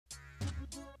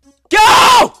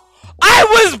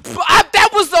that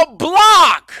was a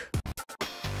block.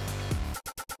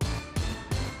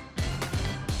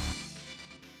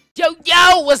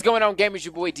 Yo, what's going on, gamers?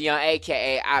 Your boy Dion,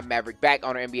 aka iMAVERIQ, back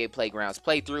on our NBA Playgrounds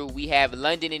playthrough. We have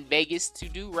London and Vegas to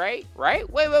do, right? Wait.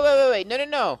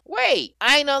 No. Wait,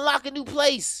 I ain't unlock a new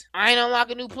place.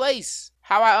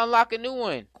 How I unlock a new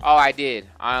one? Oh, I did.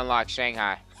 I unlocked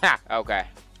Shanghai. Ha, okay.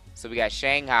 So we got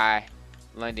Shanghai,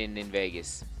 London, and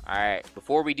Vegas. All right,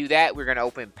 before we do that, we're gonna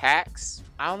open packs.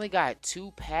 I only got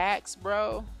 2 packs,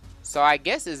 bro. So I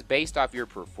guess it's based off your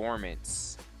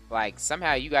performance. Like,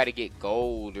 somehow you got to get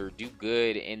gold or do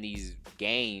good in these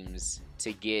games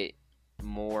to get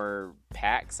more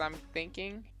packs, I'm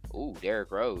thinking. Ooh,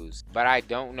 Derrick Rose. But I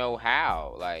don't know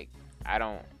how. Like,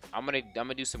 I'm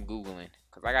gonna do some Googling.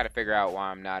 Because I got to figure out why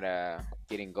I'm not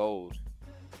getting gold.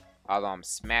 Although I'm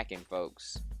smacking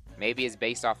folks. Maybe it's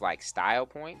based off, like, style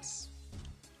points.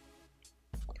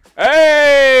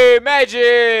 Hey,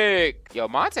 Magic! Yo,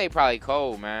 Monte probably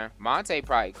cold, man. Monte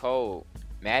probably cold.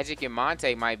 Magic and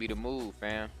Monte might be the move,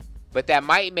 fam. But that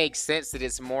might make sense that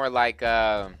it's more like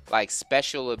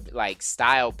special, like,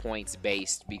 style points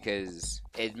based, because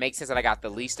it makes sense that I got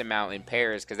the least amount in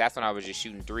pairs, because that's when I was just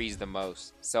shooting threes the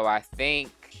most. So I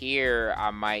think here I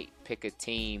might pick a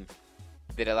team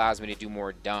that allows me to do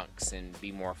more dunks and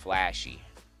be more flashy.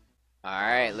 All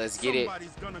right, let's get it.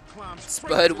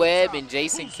 Spud Webb and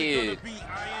Jason Kidd.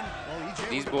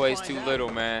 These boys too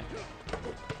little, man.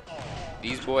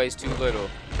 These boys too little.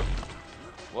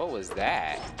 What was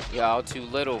that? Y'all too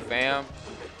little, fam.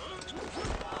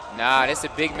 Nah, this is a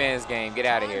big man's game. Get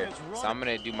out of here. So I'm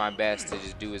gonna do my best to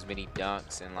just do as many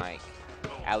dunks and, like,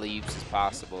 alley-oops as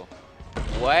possible.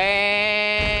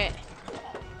 What?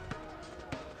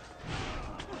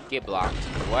 Get blocked.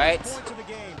 What?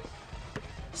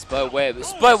 Spud Webb.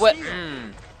 Spud Webb.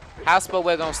 How's Spud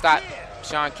Webb gonna stop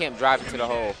Sean Kemp driving to the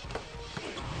hole?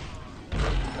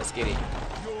 Let's get it.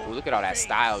 Ooh, look at all that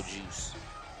style juice.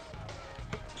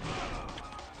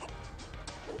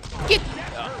 Get.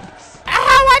 How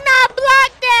I not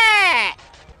block that?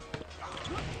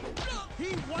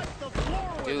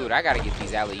 Dude, I gotta get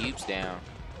these alley-oops down.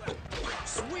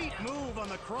 Sweet move on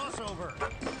the crossover.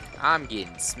 I'm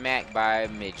getting smacked by a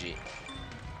midget.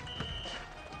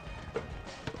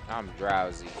 I'm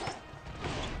drowsy.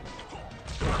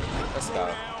 Let's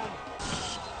go.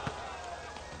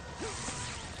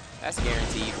 That's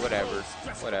guaranteed.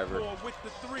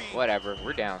 Whatever.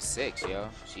 We're down 6, yo.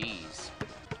 Jeez.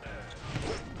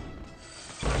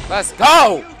 Let's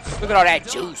go! Look at all that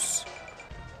juice.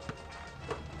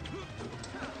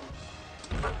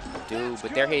 Dude,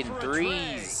 but they're hitting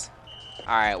threes.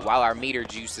 Alright, while our meter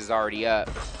juice is already up,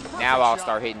 now I'll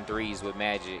start hitting threes with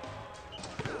Magic.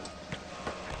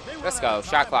 Let's go.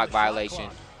 Shot clock violation.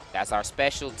 That's our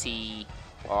specialty,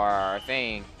 or our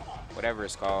thing, whatever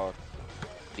it's called.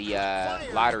 The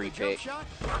lottery pick.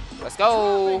 Let's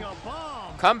go.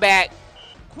 Come back.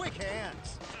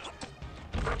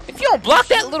 If you don't block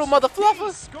that little mother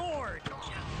fluffer.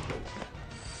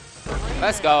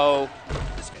 Let's go.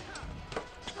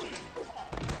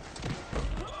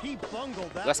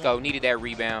 Let's go. Needed that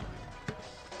rebound.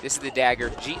 This is the dagger.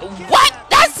 What?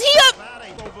 That's him.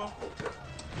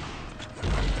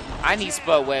 I need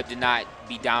Spud Webb to not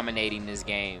be dominating this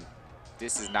game.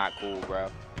 This is not cool, bro.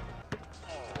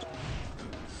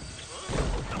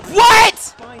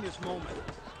 What?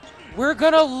 We're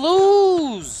gonna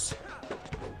lose.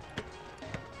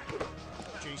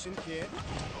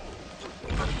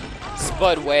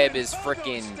 Spud Webb is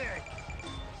freaking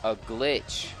a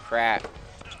glitch. Crap.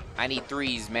 I need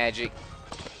threes, Magic.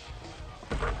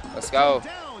 Let's go.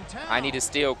 I need to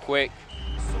steal quick.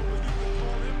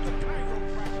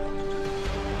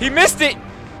 He missed it.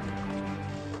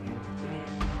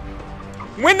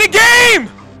 Win the game.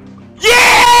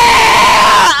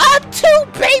 Yeah! Up 2,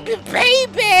 baby!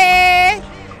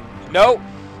 Nope.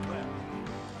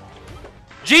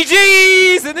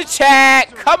 GG's in the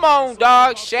chat. Come on,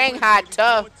 dog. Shanghai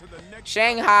tough.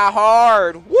 Shanghai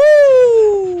hard.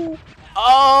 Woo!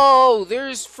 Oh,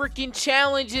 there's freaking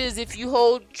challenges if you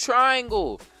hold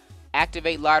triangle.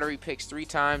 Activate lottery picks 3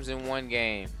 times in 1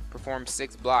 game. Perform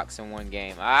 6 blocks in 1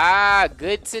 game. Ah,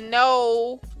 good to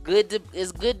know.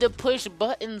 It's good to push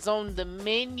buttons on the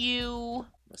menu.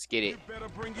 Let's get it.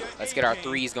 Let's get our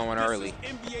threes going early.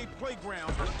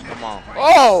 Come on.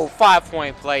 Oh,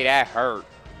 5-point play. That hurt.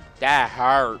 That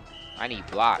hurt. I need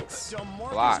blocks.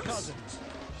 Blocks.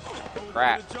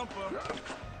 Crap.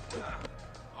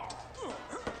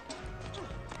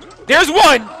 There's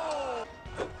one.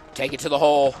 Take it to the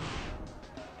hole.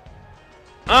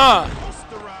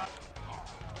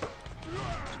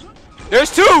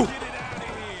 There's 2.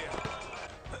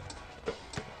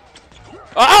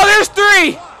 Oh, there's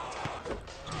 3!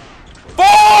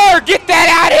 4! Get that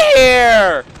out of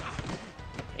here!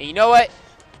 And you know what?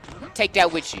 Take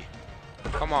that with you.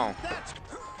 Come on.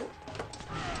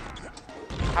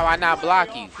 How I not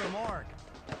block you?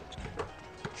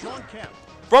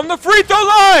 From the free throw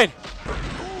line!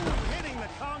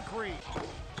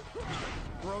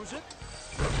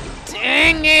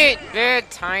 Dang it!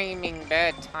 Bad timing,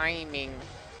 bad timing.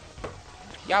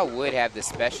 Y'all would have the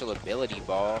special ability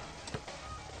ball.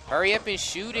 Hurry up and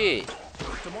shoot it.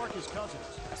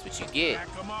 That's what you get.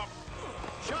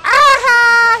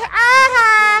 Aha!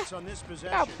 Aha!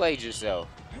 Y'all played yourself.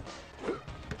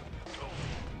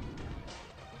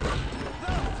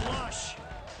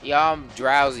 Y'all, I'm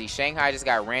drowsy. Shanghai just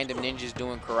got random ninjas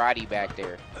doing karate back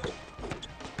there.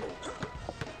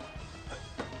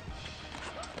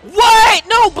 What?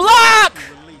 No block!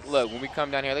 Look, when we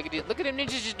come down here, look at them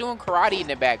ninjas just doing karate in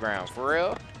the background. For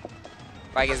real?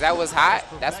 Like, is that what's hot?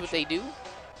 That's what they do?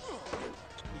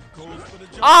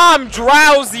 I'm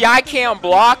drowsy. I can't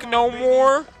block no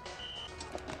more.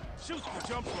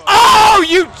 Oh,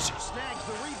 you!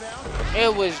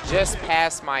 It was just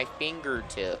past my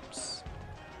fingertips.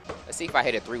 Let's see if I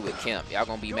hit a 3 with Kemp. Y'all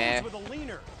gonna be mad?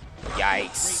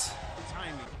 Yikes.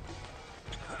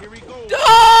 Somebody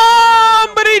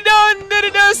done did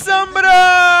it, somebody.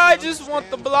 I just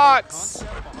want the blocks.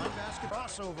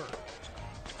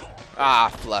 Ah,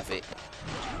 fluff it.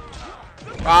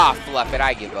 Ah, fluff it.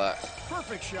 I give up.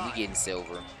 We getting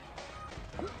silver.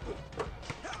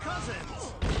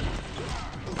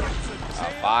 A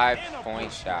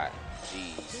 5-point shot.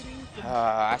 Jeez.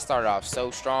 I started off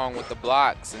so strong with the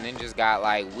blocks and then just got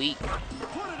like weak.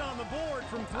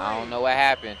 I don't know what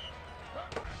happened.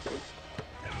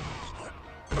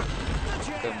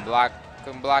 Couldn't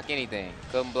block anything.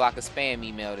 Couldn't block a spam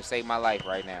email to save my life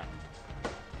right now.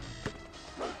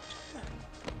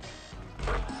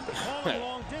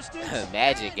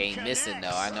 Magic ain't missing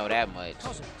though, I know that much.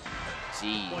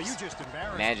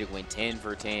 Jeez. Magic went 10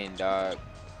 for 10, dog.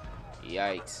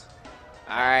 Yikes.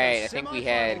 Alright, I think we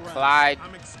had Clyde.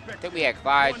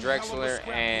 Drexler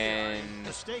and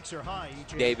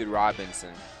David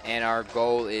Robinson. And our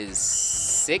goal is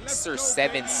 6 or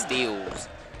 7 steals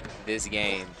this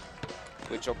game,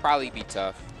 which will probably be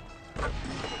tough.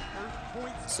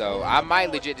 So I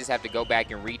might legit just have to go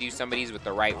back and redo some of these with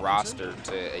the right roster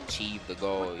to achieve the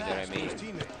goal, you know what I mean?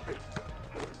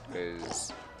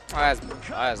 Because that's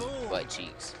butt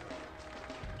cheeks.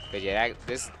 But yeah,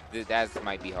 that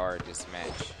might be hard this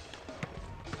match.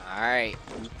 All right,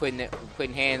 we're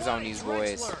putting hands on these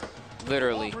boys,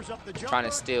 literally trying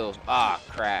to steal. Ah,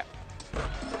 crap.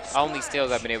 Only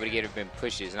steals I've been able to get have been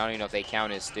pushes, and I don't even know if they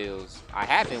count as steals. I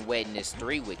have been wetting this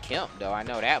 3 with Kemp though. I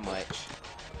know that much.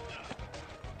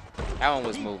 That one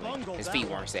was moving. His feet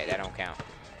weren't set. That don't count.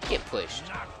 Get pushed.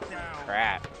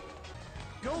 Crap.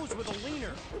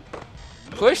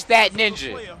 Push that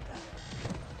ninja.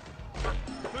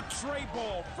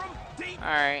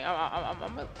 Alright, I'm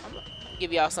gonna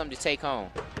give y'all something to take home.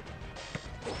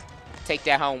 Take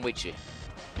that home with you.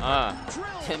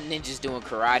 Them ninjas doing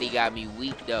karate got me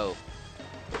weak though.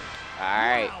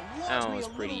 Alright, that one was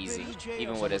pretty easy.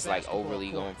 Even with us like overly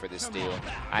going for the steal.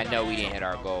 I know we didn't hit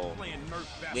our goal.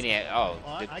 We didn't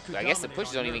I guess the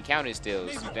pushes don't even count as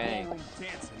steals. Dang.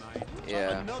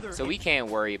 Yeah. So we can't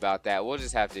worry about that. We'll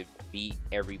just have to beat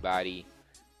everybody,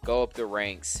 go up the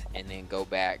ranks, and then go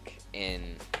back and,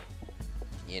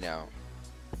 you know,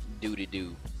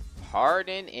 do.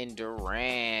 Harden and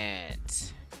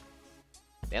Durant.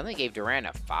 They only gave Durant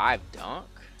a 5 dunk.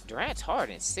 Durant's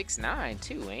Harden 6'9"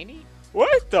 too, ain't he?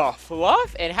 What the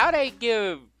fluff? And how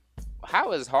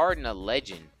is Harden a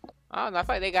legend? I don't know. I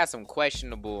feel like they got some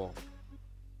questionable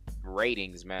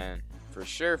ratings, man. For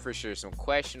sure, some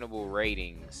questionable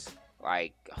ratings.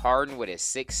 Like Harden with a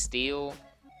 6 steal.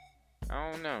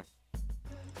 I don't know.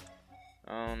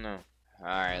 All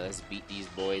right, let's beat these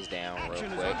boys down real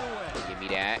quick. Give me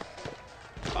that.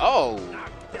 Oh,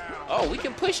 we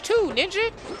can push too,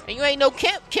 ninja. And you ain't no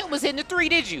Kemp. Kemp was hitting the 3,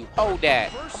 did you? Hold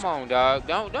that. Come on, dog.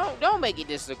 Don't make it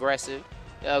this aggressive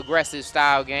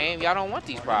style game. Y'all don't want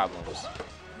these problems.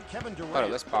 Hold up,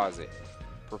 let's pause it.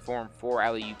 Perform 4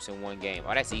 alley-oops in 1 game.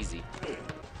 Oh, that's easy.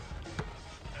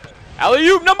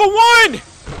 Alley-oop number 1.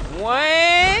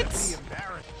 What?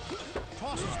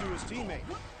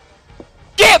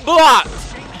 Get blocked.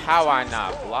 How I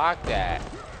not block that?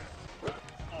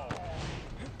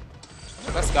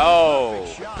 Let's go.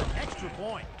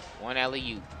 1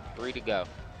 alley-oop, 3 to go.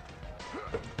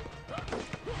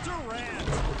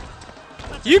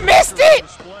 You missed it.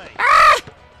 Ah!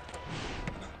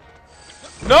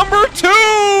 Number 2.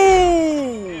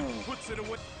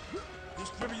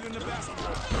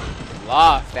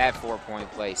 That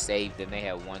 4-point play saved them. They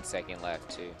had 1 second left,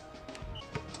 too.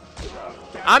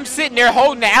 I'm sitting there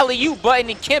holding the alley-oop button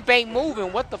and Kemp ain't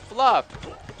moving. What the fluff?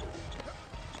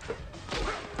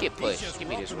 Get pushed. Give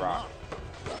me this rock.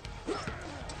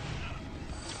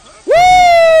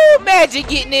 Woo! Magic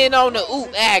getting in on the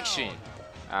oop action.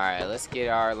 All right, let's get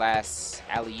our last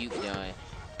alley-oop done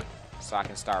so I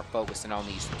can start focusing on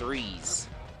these threes.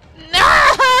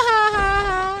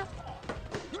 No!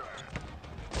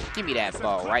 Give me that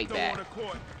ball right back.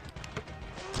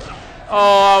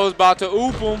 Oh, I was about to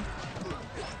oop him.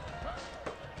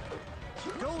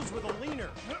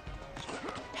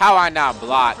 How I not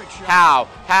block? How,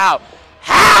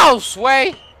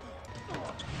 Sway?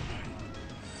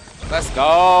 Let's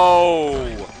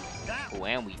go. Ooh,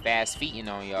 and we fast feeting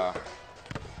on y'all.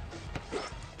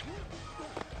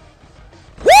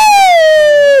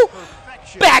 Woo!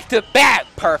 Back to back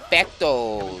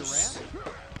perfectos.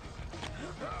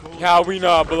 How we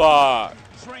not block?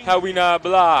 How we not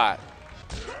block?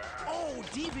 Oh,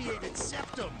 deviated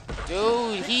septum.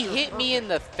 Dude, he hit me in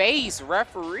the face,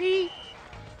 referee.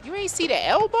 You ain't see the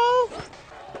elbow?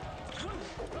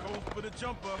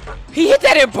 He hit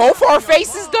that in both our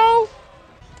faces, though?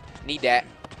 Need that.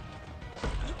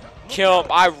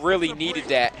 Kemp, I really needed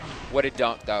that. What a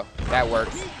dunk, though. That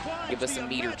worked. Give us some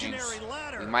meter juice.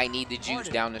 We might need the juice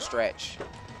down the stretch.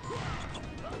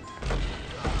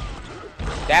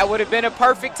 That would have been a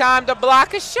perfect time to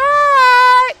block a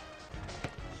shot.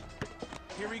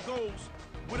 Here he goes.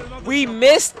 We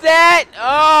missed that?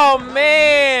 Oh,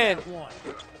 man.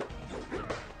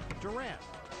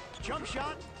 Jump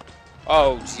shot.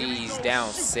 Oh, geez. Down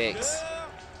 6.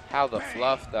 How the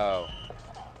fluff, though.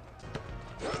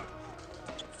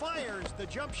 Fires the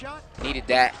jump shot. Needed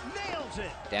that. Nails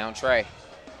it. Down Trey.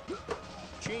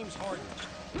 James Harden.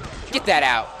 Get that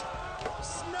out.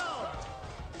 Snubbed.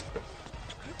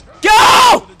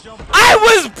 Go!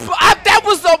 That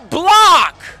was a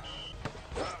block.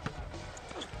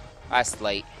 That's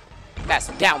late. That's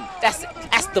down. That's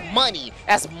the money.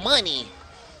 That's money.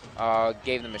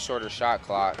 Gave them a shorter shot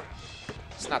clock.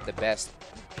 It's not the best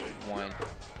one.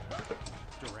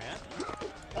 Durant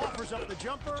offers up the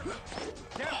jumper.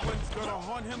 That one's gonna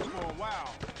haunt him for a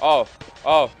while.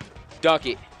 Oh, dunk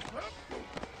it.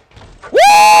 Woo!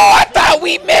 I thought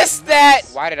we missed that.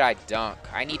 Why did I dunk?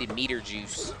 I needed meter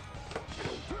juice.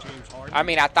 I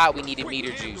mean, I thought we needed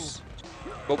meter juice,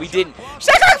 but we didn't.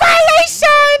 Shot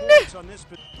violation!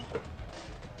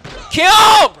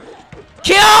 Kill!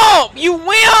 Kill! You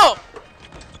wimp!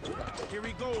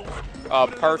 A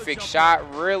perfect shot,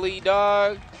 really,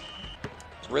 dog.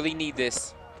 Really need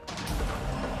this.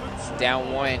 It's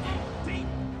down 1.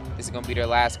 This is gonna be their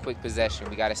last quick possession.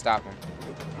 We gotta stop them.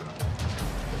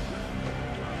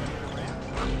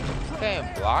 Okay,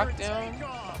 and block them.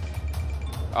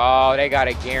 Oh, they got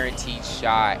a guaranteed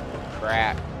shot.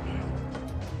 Crap.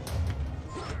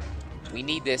 We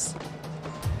need this.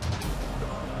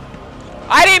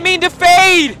 I didn't mean to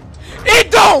fade.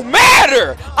 It don't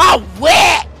matter. I'm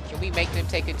wet. Can we make them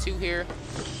take a 2 here?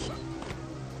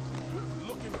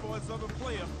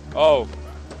 Oh.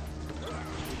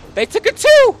 They took a 2.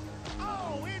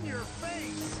 Oh, in your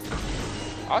face.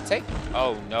 I'll take.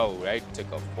 Oh no, they took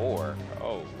a 4.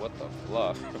 Oh, what the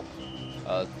fluff.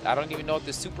 I don't even know what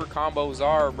the super combos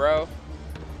are, bro.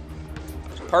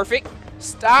 Perfect.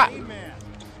 Stop.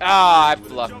 Ah, I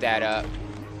fluffed that up.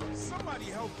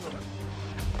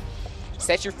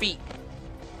 Set your feet.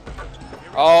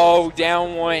 Oh,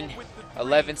 down 1.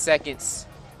 11 seconds.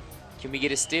 Can we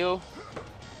get a steal?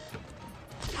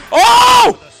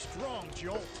 Oh!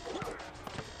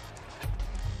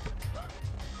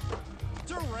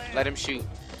 Let him shoot.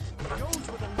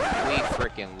 We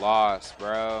freaking lost,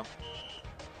 bro.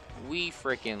 We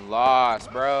freaking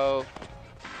lost, bro.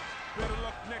 Better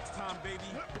luck next time, baby.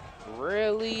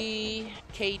 Really?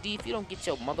 KD, if you don't get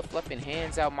your motherfucking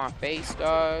hands out my face,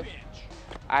 dog.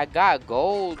 I got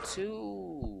gold,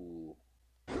 too.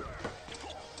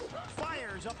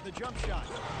 Fires up the jump shot.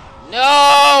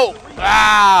 No!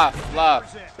 Ah,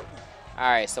 fluff. All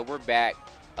right, so we're back.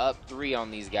 Up 3 on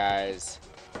these guys.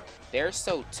 They're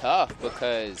so tough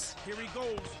because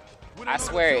I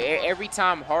swear, every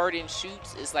time Harden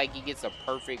shoots, it's like he gets a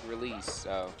perfect release.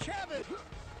 So,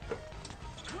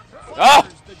 oh,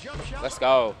 let's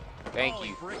go. Thank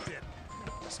you.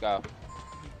 Let's go.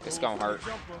 It's gonna hurt.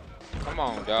 Come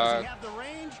on, dog.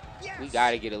 We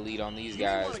gotta get a lead on these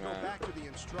guys, man.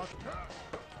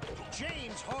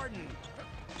 James Harden.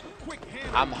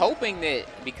 I'm hoping that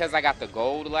because I got the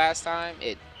gold last time,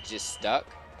 it just stuck.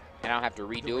 and I don't have to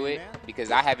redo it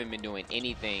because I haven't been doing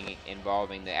anything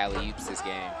involving the alley-oops this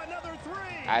game.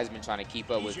 I've been trying to keep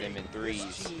up with them in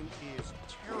threes.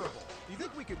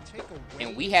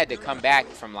 And we had to come back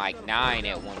from like 9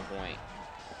 at one point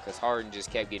because Harden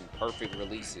just kept getting perfect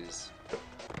releases.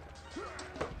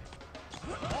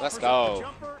 Let's go.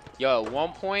 Yo, at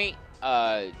one point,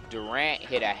 Durant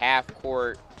hit a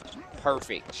half-court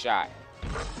perfect shot.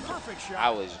 I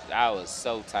was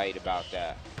so tight about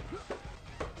that.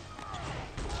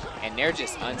 And they're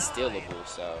just unstealable,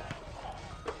 so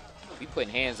we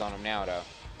putting hands on them now, though.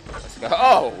 Let's go.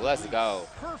 Oh, let's go.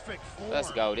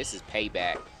 Let's go. This is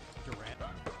payback.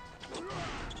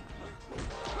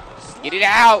 Get it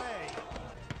out.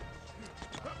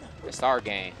 It's our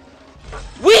game.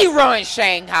 We run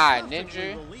Shanghai,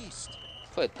 Ninja.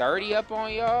 Put 30 up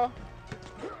on y'all.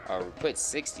 Or put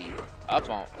 60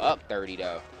 up 30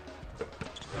 though.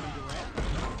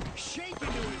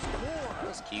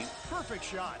 That's cute. Perfect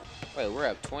shot. Wait, we're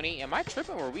up 20. Am I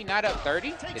tripping? Were we not up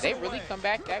 30? Did they really come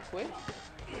back that quick?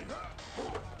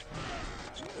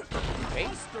 Hey.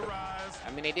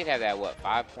 I mean, they did have that, what,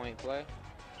 5-point play?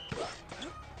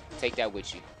 Take that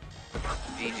with you.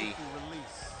 GG.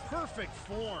 Perfect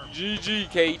form. GG,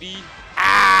 KD.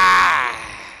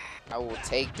 Ah! I will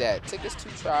take that. Took us 2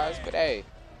 tries, but hey,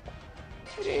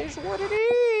 it is what it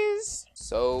is.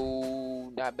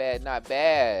 So, not bad, not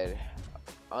bad.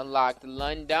 Unlocked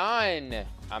London.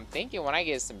 I'm thinking when I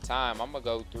get some time, I'm gonna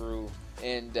go through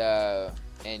and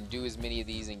do as many of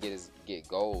these and get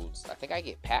golds. I think I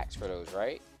get packs for those,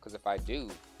 right? Because if I do,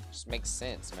 it just makes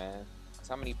sense, man. Cause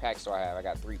how many packs do I have? I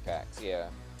got 3 packs. Yeah,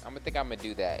 I'm gonna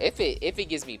do that. If it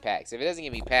gives me packs. If it doesn't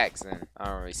give me packs, then I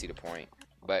don't really see the point.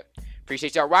 But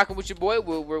appreciate y'all rocking with your boy.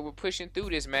 We're pushing through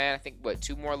this, man. I think what,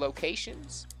 2 more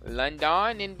locations?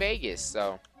 London and Vegas.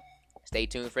 So stay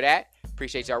tuned for that.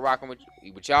 Appreciate y'all rocking with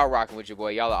your boy.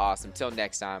 Y'all are awesome. Till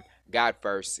next time. God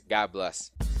first. God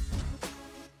bless.